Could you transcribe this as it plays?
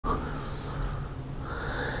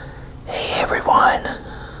everyone.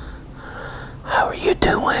 How are you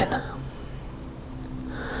doing?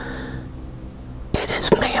 It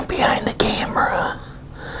is Man Behind the Camera,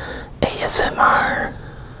 ASMR.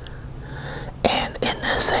 And in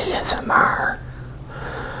this ASMR,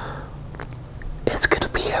 it's going to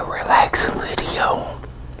be a relaxing video.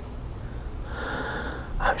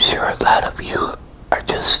 I'm sure a lot of you are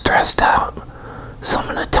just stressed out some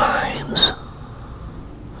of the times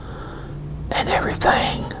and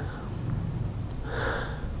everything,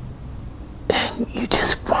 and you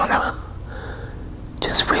just wanna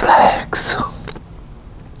just relax.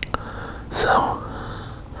 So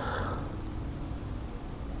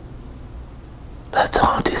let's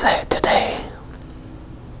all do that today.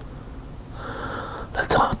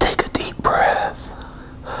 Let's all take a deep breath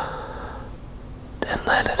and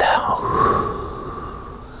let it out.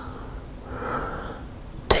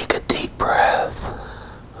 Take a deep breath.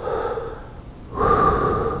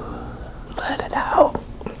 Let it out.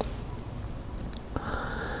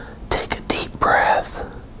 Take a deep breath.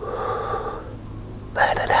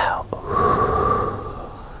 Let it out.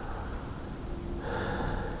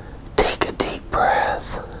 Take a deep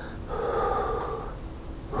breath.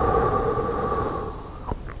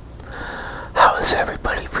 How is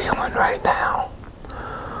everybody feeling right now?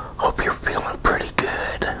 Hope you're feeling pretty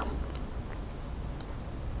good.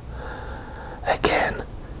 Again,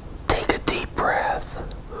 take a deep breath.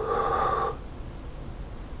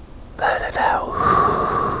 Let it out.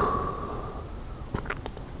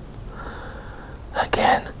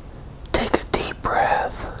 Again, take a deep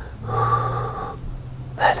breath.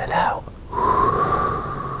 Let it out.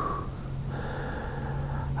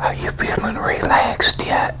 Are you feeling relaxed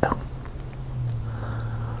yet?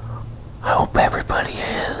 I hope everybody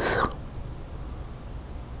is.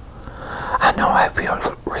 I know I feel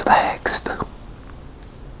relaxed.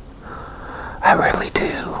 I really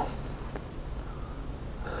do.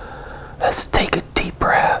 Let's take a deep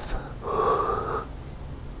breath.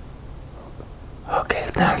 Okay,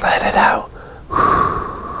 now let it out.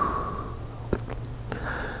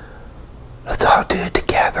 Let's all do it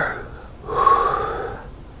together.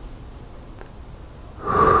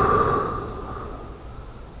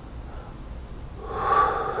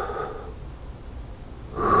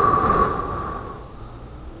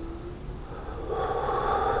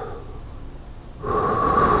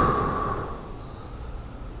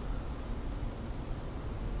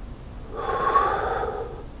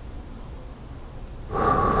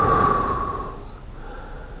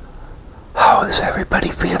 How is everybody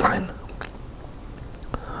feeling?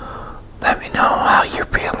 Let me know how you're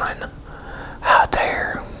feeling out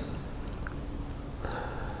there.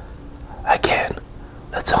 Again,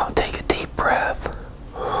 let's all take a deep breath.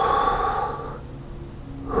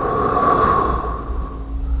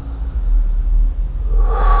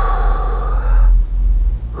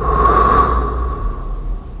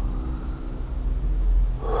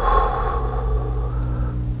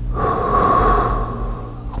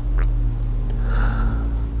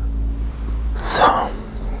 So,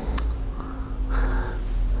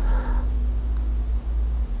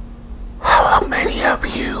 how many of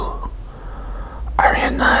you are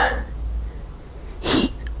in the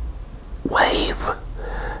heat wave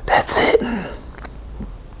that's hitting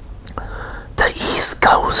the East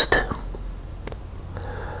Coast?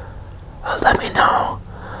 Let me know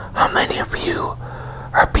how many of you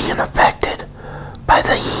are being affected by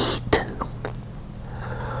the heat.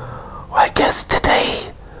 Well, I guess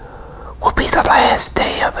today will be the last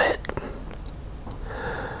day of it.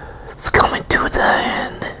 It's coming to the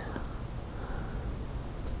end.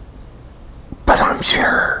 But I'm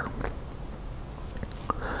sure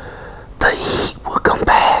the heat will come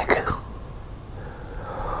back.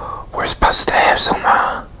 We're supposed to have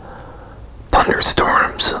some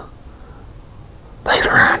thunderstorms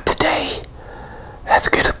later on today. That's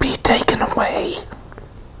gonna be taking away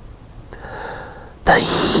the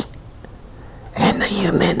heat and the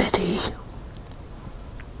humidity.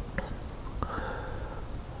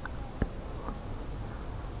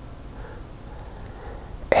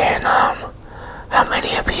 And how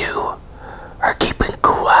many of you are keeping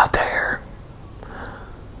cool out there?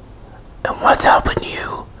 And what's helping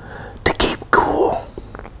you to keep cool?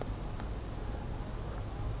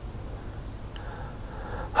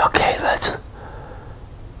 Okay, let's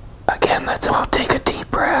all take a deep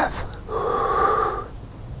breath.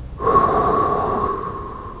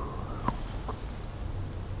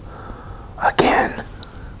 Again.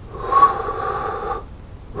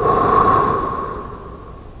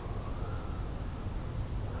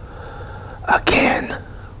 Again.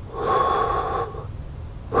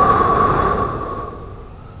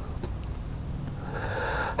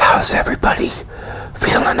 How's everybody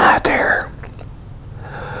feeling out there?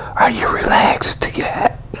 Are you relaxed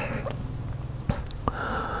yet?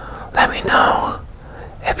 Let me know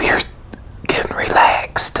if you're getting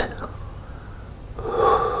relaxed.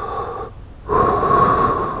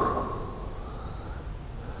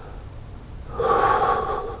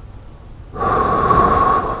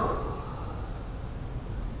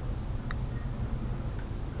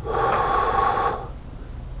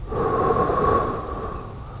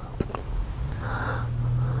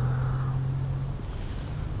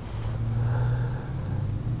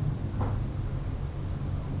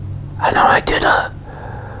 I know I did a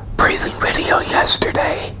breathing video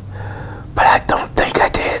yesterday, but I don't think I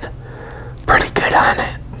did pretty good on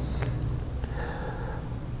it.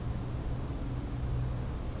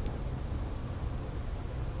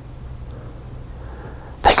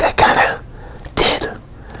 I think I kinda did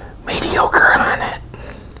mediocre on it.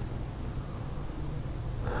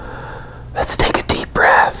 Let's take a deep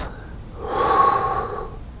breath.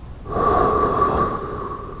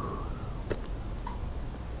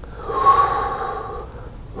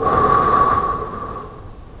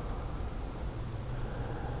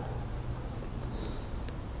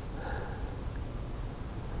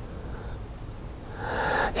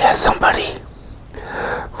 Yeah, somebody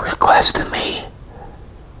requested me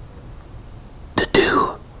to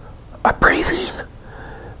do a breathing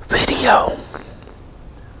video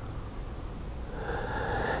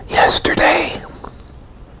yesterday.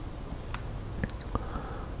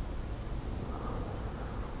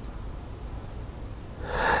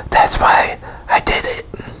 That's why I did it.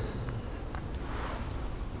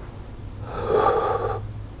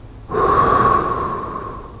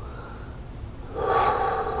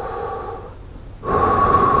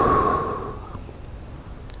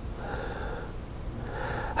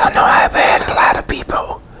 I know I've had a lot of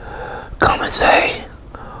people come and say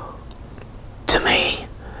to me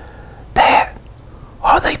that,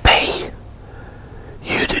 oh, they pay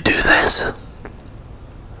you to do this.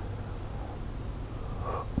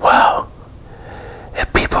 Well,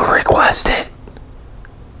 if people request it,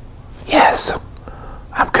 yes,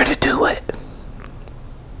 I'm gonna do it.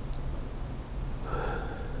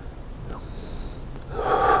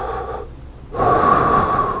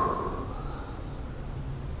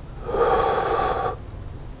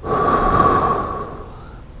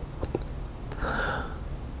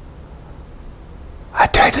 I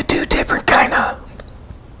try to do different kind of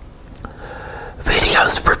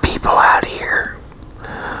videos for people out here.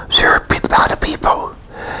 Sure, a lot of people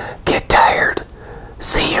get tired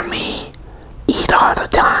seeing me eat all the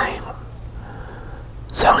time.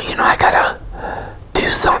 So, I gotta do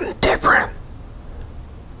something different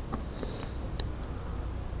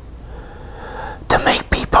to make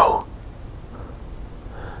people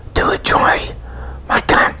to enjoy my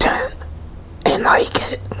content and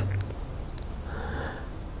like it.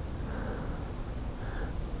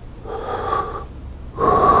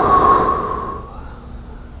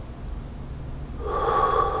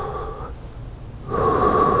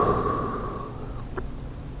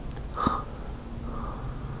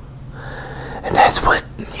 And that's what,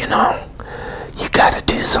 you gotta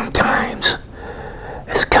do sometimes,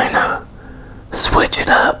 is kinda switch it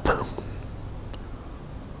up.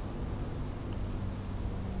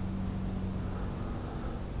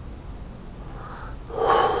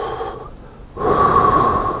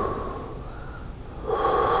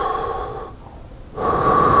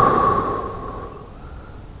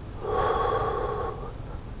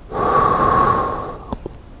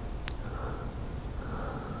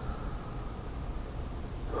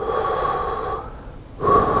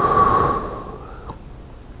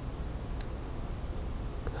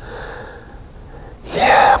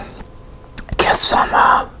 Yeah, I guess some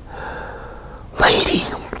lady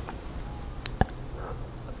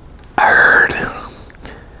I heard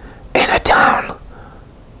in a town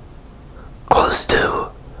close to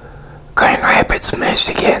Grand Rapids,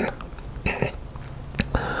 Michigan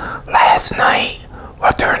last night,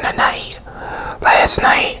 or during the night, last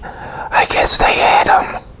night, I guess they had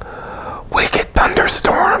wicked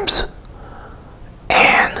thunderstorms,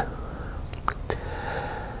 and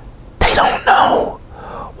they don't know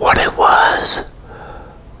what it was,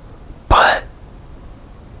 but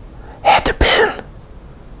had to been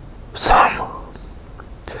some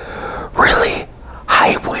really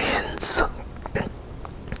high winds,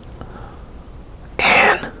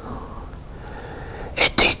 and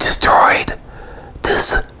it destroyed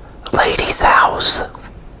this lady's house.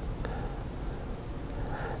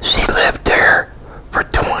 She lived there for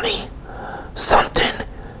 20 something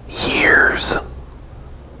years,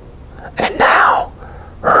 and now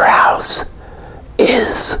her house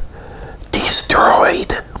is destroyed.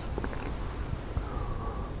 destroyed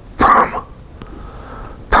from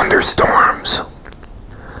thunderstorms.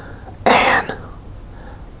 And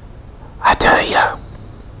I tell you,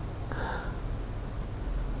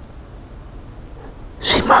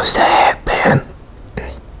 she must have been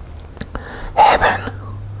having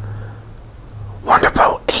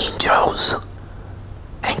wonderful angels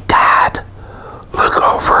and God look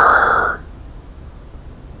over her.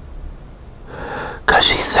 'Cause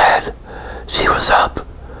she said she was up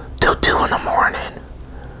till 2 in the morning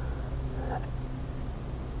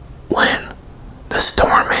when the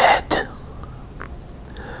storm hit.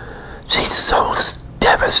 She's so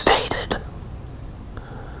devastated.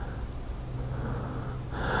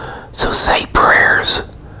 So say prayers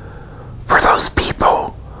for those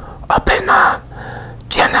people up in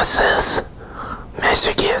Genesis,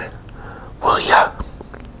 Michigan, will ya?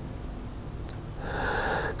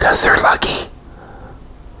 'Cause they're lucky.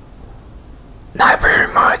 Not very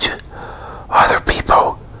much other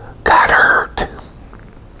people got hurt.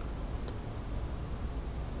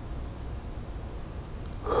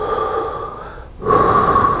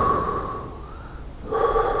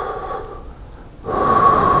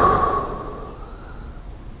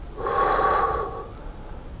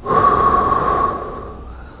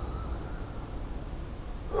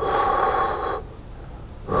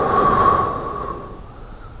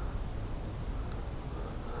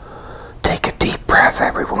 Take a deep breath,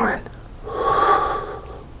 everyone.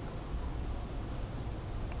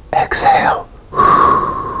 Exhale.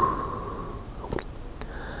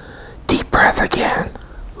 Deep breath again.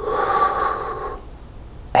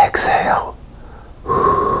 Exhale.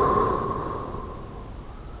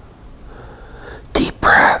 Deep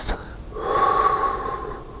breath.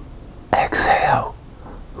 Exhale.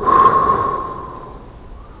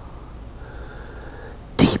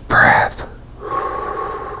 Deep breath.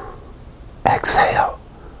 Exhale.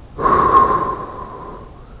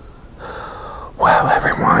 Well,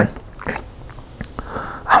 everyone,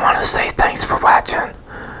 I want to say thanks for watching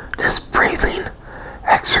this breathing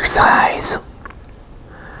exercise.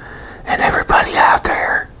 And everybody out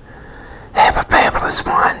there, have a fabulous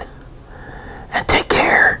one. And take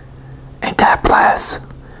care. And God bless.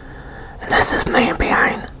 And this is Man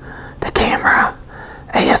Behind the Camera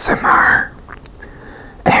ASMR.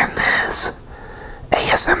 And this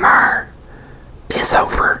ASMR is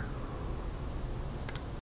over.